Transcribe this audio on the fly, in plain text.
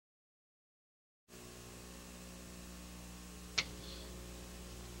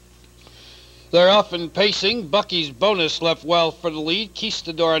They're off and pacing. Bucky's Bonus left well for the lead.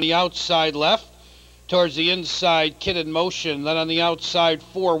 QUISTADOR on the outside left. Towards the inside, Kid in Motion. Then on the outside,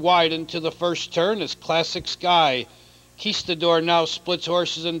 4 wide into the first turn is Classic Sky. QUISTADOR now splits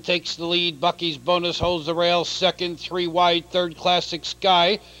horses and takes the lead. Bucky's Bonus holds the rail. Second, 3 wide, third, Classic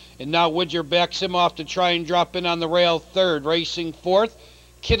Sky. And now Widger backs him off to try and drop in on the rail. Third, racing fourth.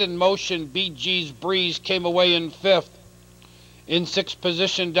 Kid in Motion, BG's Breeze came away in fifth. In sixth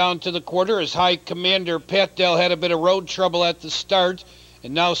position down to the quarter is High Commander. Pat Dell had a bit of road trouble at the start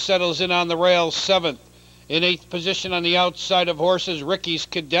and now settles in on the rail, seventh. In eighth position on the outside of horses, Ricky's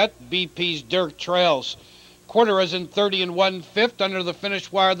Cadet, BP's Dirk trails. Quarter is in 30 1/5 under the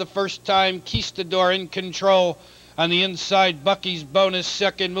finish wire the first time. QUISTADOR in control. On the inside, Bucky's Bonus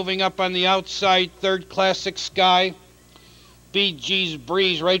second. Moving up on the outside, third, Classic Sky. BG's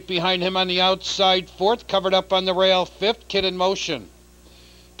Breeze right behind him on the outside, fourth. Covered up on the rail, fifth, Kid in Motion.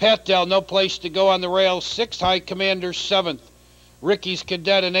 Pat Dell, no place to go on the rail, sixth. High Commander, seventh. Ricky's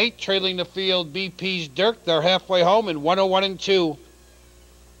Cadet in eighth, trailing the field, BP's Dirk. They're halfway home in 101 2.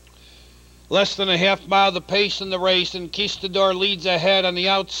 Less than a half mile the pace in the race, and QUISTADOR leads ahead on the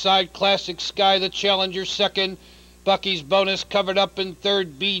outside. Classic Sky, the challenger, second. Bucky's Bonus covered up in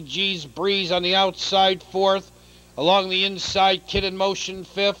third. BG's Breeze on the outside, fourth. Along the inside, Kid in Motion,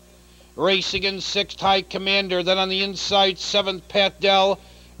 fifth. Racing in sixth, High Commander. Then on the inside, seventh, Pat Dell.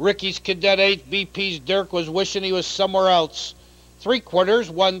 Ricky's Cadet, eighth. BP's Dirk was wishing he was somewhere else. 3/4,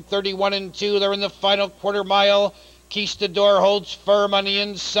 131 2. They're in the final quarter mile. QUISTADOR holds firm on the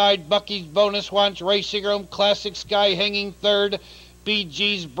inside. Bucky's Bonus wants racing room. Classic Sky hanging third.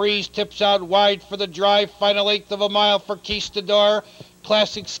 BG's Breeze tips out wide for the drive. Final eighth of a mile for QUISTADOR.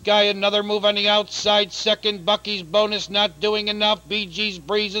 Classic Sky, another move on the outside. Second, Bucky's Bonus not doing enough. BG's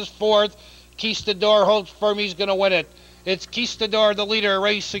Breeze is fourth. QUISTADOR holds firm. He's going to win it. It's QUISTADOR, the leader,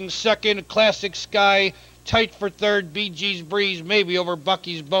 racing second. Classic Sky tight for third. BG's Breeze maybe over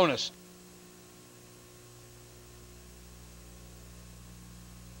Bucky's Bonus.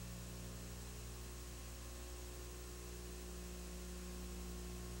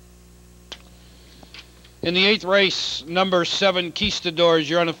 In the eighth race, number 7, QUISTADOR is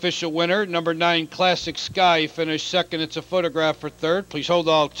your unofficial winner. Number 9, Classic Sky finished second. It's a photograph for third. Please hold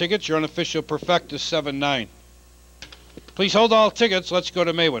all tickets. Your unofficial perfect is 7-9. Please hold all tickets. Let's go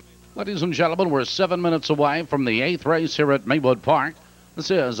to Maywood. Ladies and gentlemen, we're 7 minutes away from the eighth race here at Maywood Park. This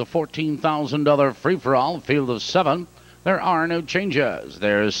is a $14,000 free-for-all, field of 7. There are no changes.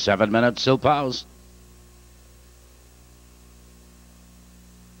 There's 7 minutes till pause.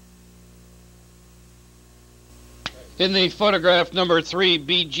 In the photograph, number 3,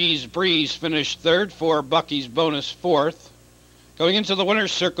 BG's Breeze finished third. 4, Bucky's Bonus fourth. Going into the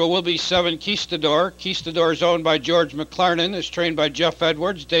winner's circle will be 7, QUISTADOR. QUISTADOR is owned by George McLarnon, is trained by Jeff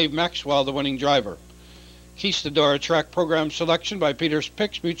Edwards, Dave Maxwell, the winning driver. QUISTADOR, a track program selection by Peter's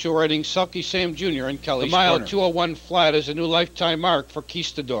Picks, Mutual Rating, Selkie Sam Jr. and Kelly's Corner. The mile 201 flat is a new lifetime mark for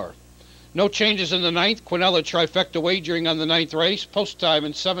QUISTADOR. No changes in the ninth. Quinella trifecta wagering on the ninth race. Post time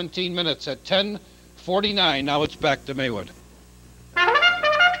in 17 minutes at 10:49. Now it's back to Maywood.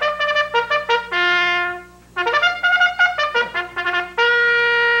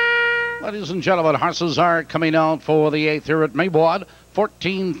 Ladies and gentlemen, horses are coming out for the eighth here at Maywood.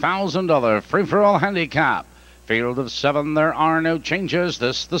 $14,000 free-for-all handicap. Field of 7, there are no changes.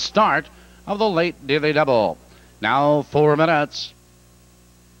 This the start of the late daily double. Now 4 minutes.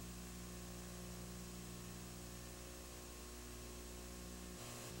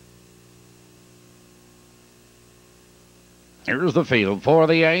 Here's the field for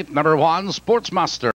the eighth. Number 1, Sportsmaster.